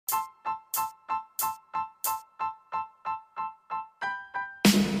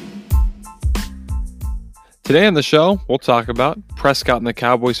Today on the show, we'll talk about Prescott and the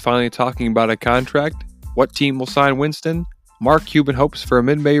Cowboys finally talking about a contract, what team will sign Winston, Mark Cuban hopes for a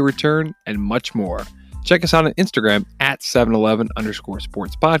mid-May return, and much more. Check us out on Instagram at 711_sports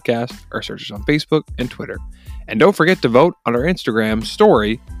podcast, or search us on Facebook and Twitter. And don't forget to vote on our Instagram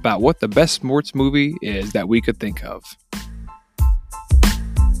story about what the best sports movie is that we could think of.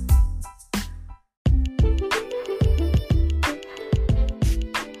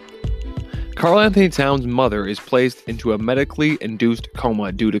 Karl-Anthony Towns' mother is placed into a medically induced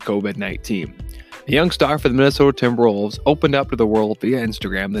coma due to COVID-19. The young star for the Minnesota Timberwolves opened up to the world via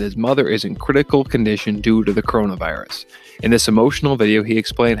Instagram that his mother is in critical condition due to the coronavirus. In this emotional video, he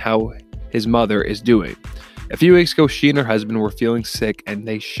explained how his mother is doing. A few weeks ago, she and her husband were feeling sick and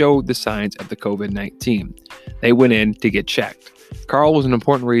they showed the signs of the COVID-19. They went in to get checked. Carl was an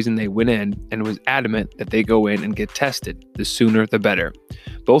important reason they went in and was adamant that they go in and get tested. The sooner the better.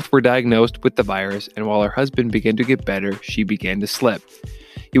 Both were diagnosed with the virus, and while her husband began to get better, she began to slip.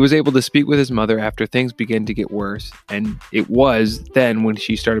 He was able to speak with his mother after things began to get worse, and it was then when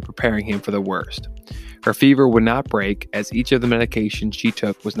she started preparing him for the worst. Her fever would not break as each of the medications she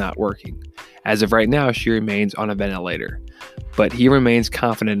took was not working. As of right now, she remains on a ventilator, but he remains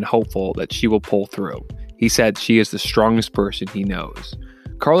confident and hopeful that she will pull through. He said she is the strongest person he knows.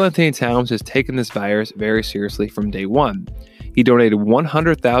 Karl-Anthony Towns has taken this virus very seriously from day one. He donated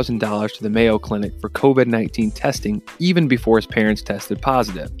 $100,000 to the Mayo Clinic for COVID-19 testing even before his parents tested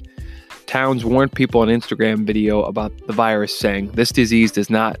positive. Towns warned people on Instagram video about the virus, saying, "This disease does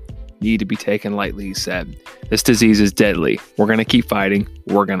not need to be taken lightly," he said. "This disease is deadly. We're going to keep fighting.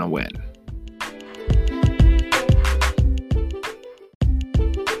 We're going to win."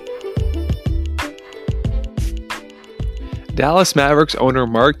 Dallas Mavericks owner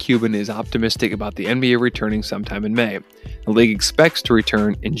Mark Cuban is optimistic about the NBA returning sometime in May. The league expects to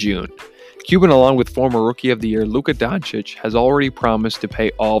return in June. Cuban, along with former Rookie of the Year Luka Doncic, has already promised to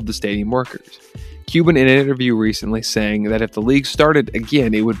pay all of the stadium workers. Cuban in an interview recently saying that if the league started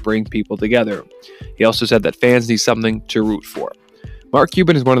again, it would bring people together. He also said that fans need something to root for. Mark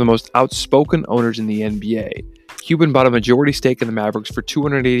Cuban is one of the most outspoken owners in the NBA. Cuban bought a majority stake in the Mavericks for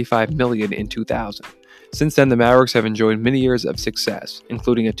 $285 million in 2000. Since then, the Mavericks have enjoyed many years of success,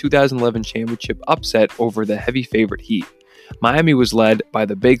 including a 2011 championship upset over the heavy favorite Heat. Miami was led by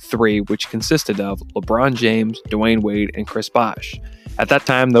the Big Three, which consisted of LeBron James, Dwayne Wade, and Chris Bosh. At that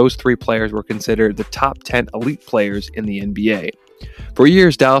time, those three players were considered the top 10 elite players in the NBA. For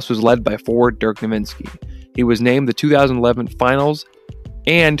years, Dallas was led by forward Dirk Nowitzki. He was named the 2011 Finals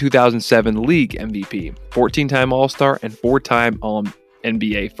and 2007 League MVP, 14-time All-Star, and 4-time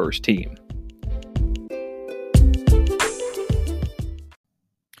All-NBA First Team.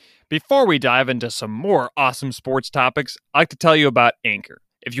 Before we dive into some more awesome sports topics, I'd like to tell you about Anchor.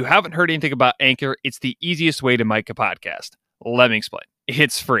 If you haven't heard anything about Anchor, it's the easiest way to make a podcast. Let me explain.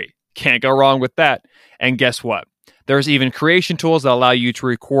 It's free. Can't go wrong with that. And guess what? There's even creation tools that allow you to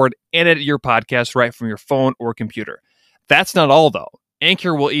record and edit your podcast right from your phone or computer. That's not all, though.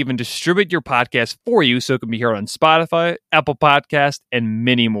 Anchor will even distribute your podcast for you so it can be heard on Spotify, Apple Podcasts, and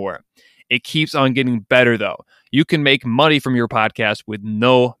many more. It keeps on getting better, though. You can make money from your podcast with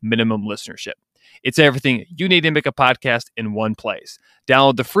no minimum listenership. It's everything you need to make a podcast in one place.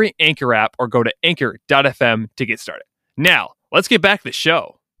 Download the free Anchor app or go to anchor.fm to get started. Now, let's get back to the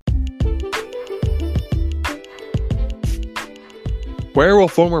show. Where will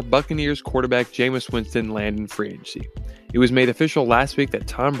former Buccaneers quarterback Jameis Winston land in free agency? It was made official last week that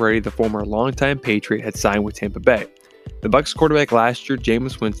Tom Brady, the former longtime Patriot, had signed with Tampa Bay. The Bucs quarterback last year,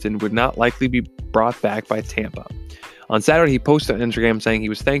 Jameis Winston, would not likely be brought back by Tampa. On Saturday, he posted on Instagram saying he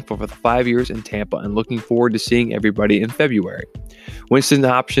was thankful for the 5 years in Tampa and looking forward to seeing everybody in February. Winston's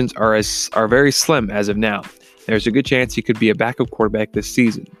options are very slim as of now. There's a good chance he could be a backup quarterback this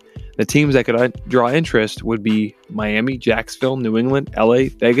season. The teams that could draw interest would be Miami, Jacksonville, New England, LA,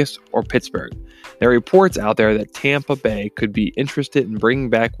 Vegas, or Pittsburgh. There are reports out there that Tampa Bay could be interested in bringing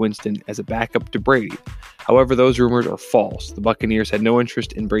back Winston as a backup to Brady. However, those rumors are false. The Buccaneers had no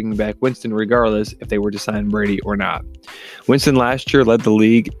interest in bringing back Winston regardless if they were to sign Brady or not. Winston last year led the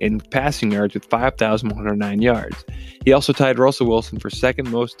league in passing yards with 5,109 yards. He also tied Russell Wilson for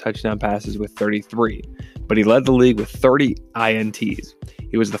second most touchdown passes with 33, but he led the league with 30 INTs.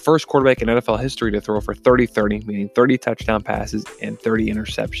 He was the first quarterback in NFL history to throw for 30-30, meaning 30 touchdown passes and 30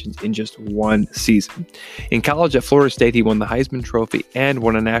 interceptions in just one season. In college at Florida State, he won the Heisman Trophy and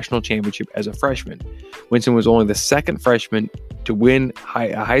won a national championship as a freshman. Winston was only the second freshman to win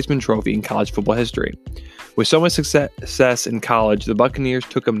a Heisman Trophy in college football history. With so much success in college, the Buccaneers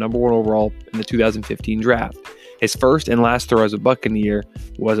took him number 1 overall in the 2015 draft. His first and last throw as a Buccaneer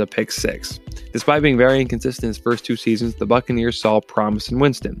was a pick six. Despite being very inconsistent in his first 2 seasons, the Buccaneers saw promise in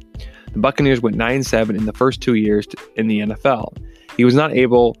Winston. The Buccaneers went 9-7 in the first 2 years in the NFL. He was not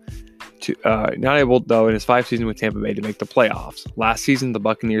able though in his 5 seasons with Tampa Bay to make the playoffs. Last season, the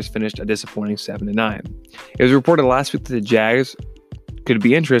Buccaneers finished a disappointing 7-9. It was reported last week that the Jags could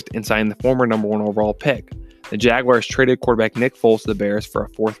be interested in signing the former number 1 overall pick. The Jaguars traded quarterback Nick Foles to the Bears for a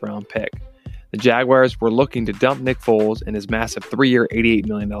 4th-round pick. The Jaguars were looking to dump Nick Foles in his massive 3-year, $88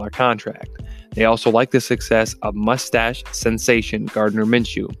 million contract. They also like the success of mustache sensation Gardner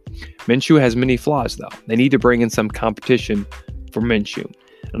Minshew. Minshew has many flaws, though. They need to bring in some competition for Minshew.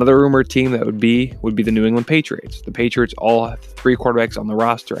 Another rumored team that would be the New England Patriots. The Patriots all have 3 quarterbacks on the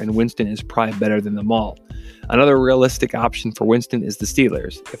roster, and Winston is probably better than them all. Another realistic option for Winston is the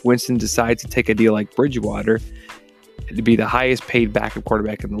Steelers. If Winston decides to take a deal like Bridgewater to be the highest paid backup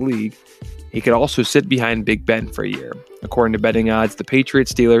quarterback in the league, he could also sit behind Big Ben for a year. According to betting odds, the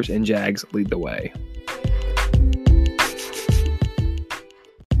Patriots, Steelers, and Jags lead the way.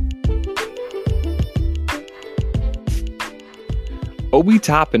 Obi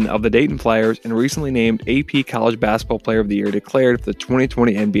Toppin of the Dayton Flyers and recently named AP College Basketball Player of the Year declared for the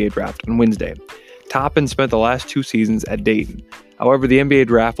 2020 NBA Draft on Wednesday. Toppin spent the last 2 seasons at Dayton. However, the NBA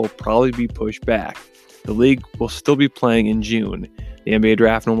Draft will probably be pushed back. The league will still be playing in June. The NBA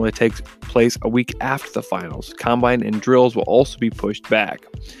Draft normally takes place a week after the finals. Combine and drills will also be pushed back.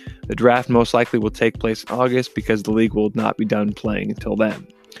 The draft most likely will take place in August because the league will not be done playing until then.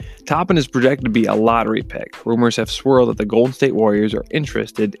 Toppin is projected to be a lottery pick. Rumors have swirled that the Golden State Warriors are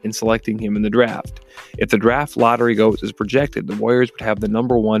interested in selecting him in the draft. If the draft lottery goes as projected, the Warriors would have the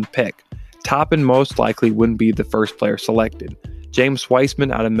number 1 pick. Toppin most likely wouldn't be the first player selected. James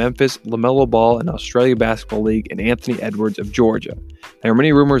Weissman out of Memphis, LaMelo Ball in Australia Basketball League, and Anthony Edwards of Georgia. There are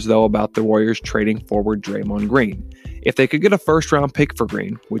many rumors, though, about the Warriors trading forward Draymond Green. If they could get a first-round pick for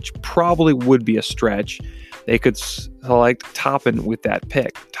Green, which probably would be a stretch, they could select Toppin with that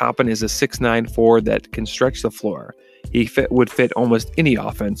pick. Toppin is a 6'9" forward that can stretch the floor. He would fit almost any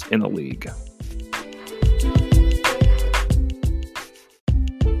offense in the league.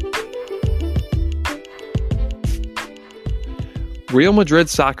 Real Madrid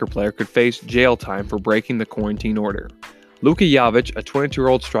soccer player could face jail time for breaking the quarantine order. Luka Jovic, a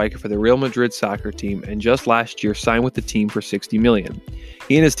 22-year-old striker for the Real Madrid soccer team, and just last year signed with the team for $60 million.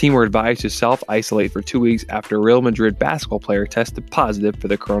 He and his team were advised to self-isolate for 2 weeks after a Real Madrid basketball player tested positive for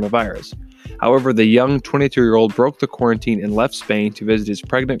the coronavirus. However, the young 22-year-old broke the quarantine and left Spain to visit his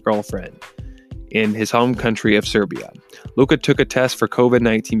pregnant girlfriend in his home country of Serbia. Luka took a test for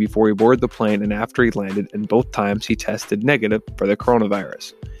COVID-19 before he boarded the plane and after he landed, and both times he tested negative for the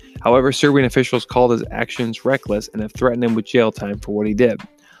coronavirus. However, Serbian officials called his actions reckless and have threatened him with jail time for what he did.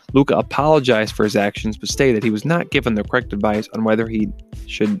 Luka apologized for his actions but stated he was not given the correct advice on whether he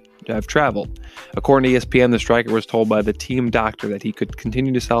should have traveled. According to ESPN, the striker was told by the team doctor that he could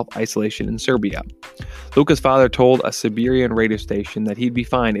continue to self-isolation in Serbia. Luka's father told a Siberian radio station that he'd be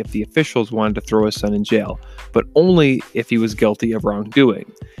fine if the officials wanted to throw his son in jail, but only if he was guilty of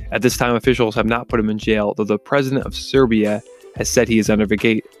wrongdoing. At this time, officials have not put him in jail, though the president of Serbia has said he is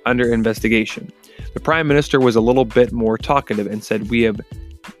under investigation. The prime minister was a little bit more talkative and said, "We have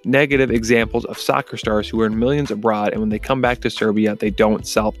negative examples of soccer stars who earn millions abroad, and when they come back to Serbia, they don't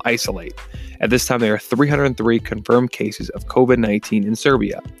self-isolate." At this time, there are 303 confirmed cases of COVID-19 in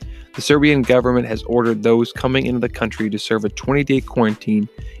Serbia. The Serbian government has ordered those coming into the country to serve a 20-day quarantine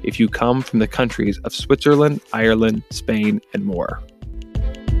if you come from the countries of Switzerland, Ireland, Spain, and more.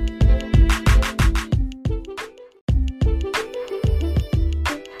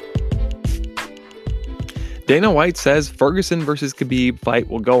 Dana White says Ferguson versus Khabib fight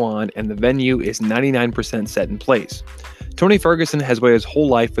will go on and the venue is 99% set in place. Tony Ferguson has waited his whole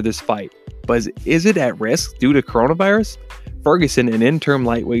life for this fight, but is it at risk due to coronavirus? Ferguson, an interim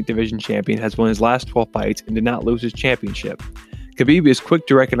lightweight division champion, has won his last 12 fights and did not lose his championship. Khabib is quick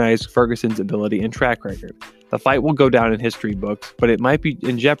to recognize Ferguson's ability and track record. The fight will go down in history books, but it might be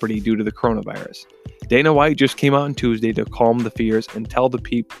in jeopardy due to the coronavirus. Dana White just came out on Tuesday to calm the fears and tell the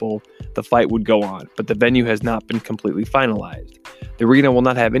people the fight would go on, but the venue has not been completely finalized. The arena will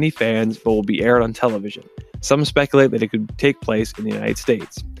not have any fans, but will be aired on television. Some speculate that it could take place in the United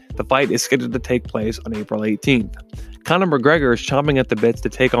States. The fight is scheduled to take place on April 18th. Conor McGregor is chomping at the bits to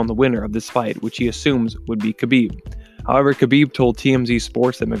take on the winner of this fight, which he assumes would be Khabib. However, Khabib told TMZ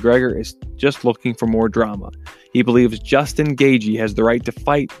Sports that McGregor is just looking for more drama. He believes Justin Gaethje has the right to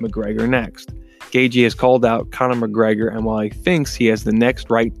fight McGregor next. Gaethje has called out Conor McGregor, and while he thinks he has the next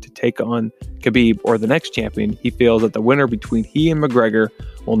right to take on Khabib or the next champion, he feels that the winner between he and McGregor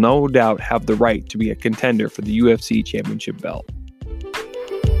will no doubt have the right to be a contender for the UFC championship belt.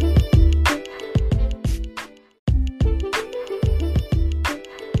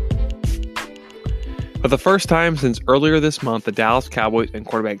 For the first time since earlier this month, the Dallas Cowboys and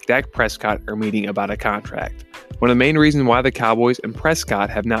quarterback Dak Prescott are meeting about a contract. One of the main reasons why the Cowboys and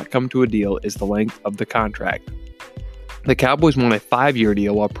Prescott have not come to a deal is the length of the contract. The Cowboys want a 5-year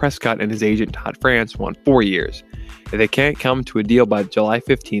deal while Prescott and his agent Todd France want 4 years. If they can't come to a deal by July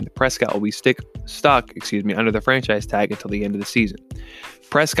 15th, Prescott will be stuck under the franchise tag until the end of the season.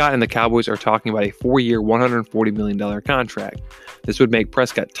 Prescott and the Cowboys are talking about a 4-year, $140 million contract. This would make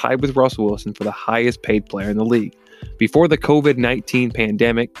Prescott tied with Russell Wilson for the highest paid player in the league. Before the COVID-19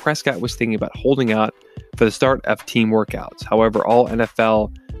 pandemic, Prescott was thinking about holding out for the start of team workouts. However, all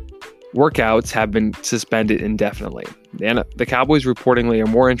NFL workouts have been suspended indefinitely. The Cowboys reportedly are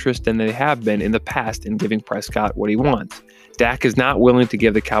more interested than they have been in the past in giving Prescott what he wants. Dak is not willing to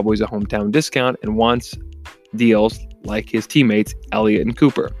give the Cowboys a hometown discount and wants deals like his teammates Elliott and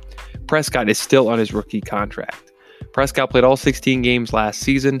Cooper. Prescott is still on his rookie contract. Prescott played all 16 games last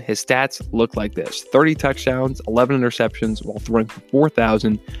season. His stats look like this: 30 touchdowns, 11 interceptions, while throwing for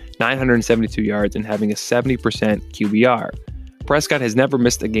 4,972 yards and having a 70% QBR. Prescott has never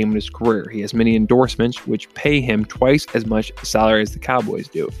missed a game in his career. He has many endorsements, which pay him twice as much salary as the Cowboys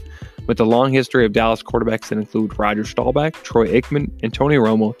do. With the long history of Dallas quarterbacks that include Roger Staubach, Troy Aikman, and Tony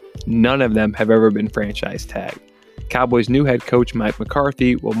Romo, none of them have ever been franchise tagged. Cowboys' new head coach Mike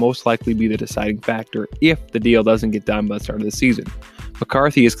McCarthy will most likely be the deciding factor if the deal doesn't get done by the start of the season.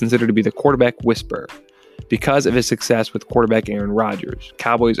 McCarthy is considered to be the quarterback whisperer because of his success with quarterback Aaron Rodgers.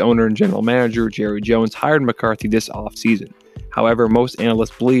 Cowboys owner and general manager Jerry Jones hired McCarthy this offseason. However, most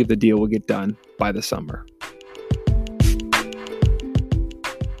analysts believe the deal will get done by the summer.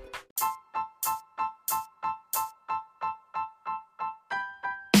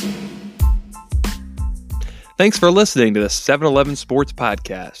 Thanks for listening to the 7-Eleven Sports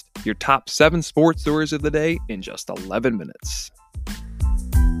Podcast, your top 7 sports stories of the day in just 11 minutes.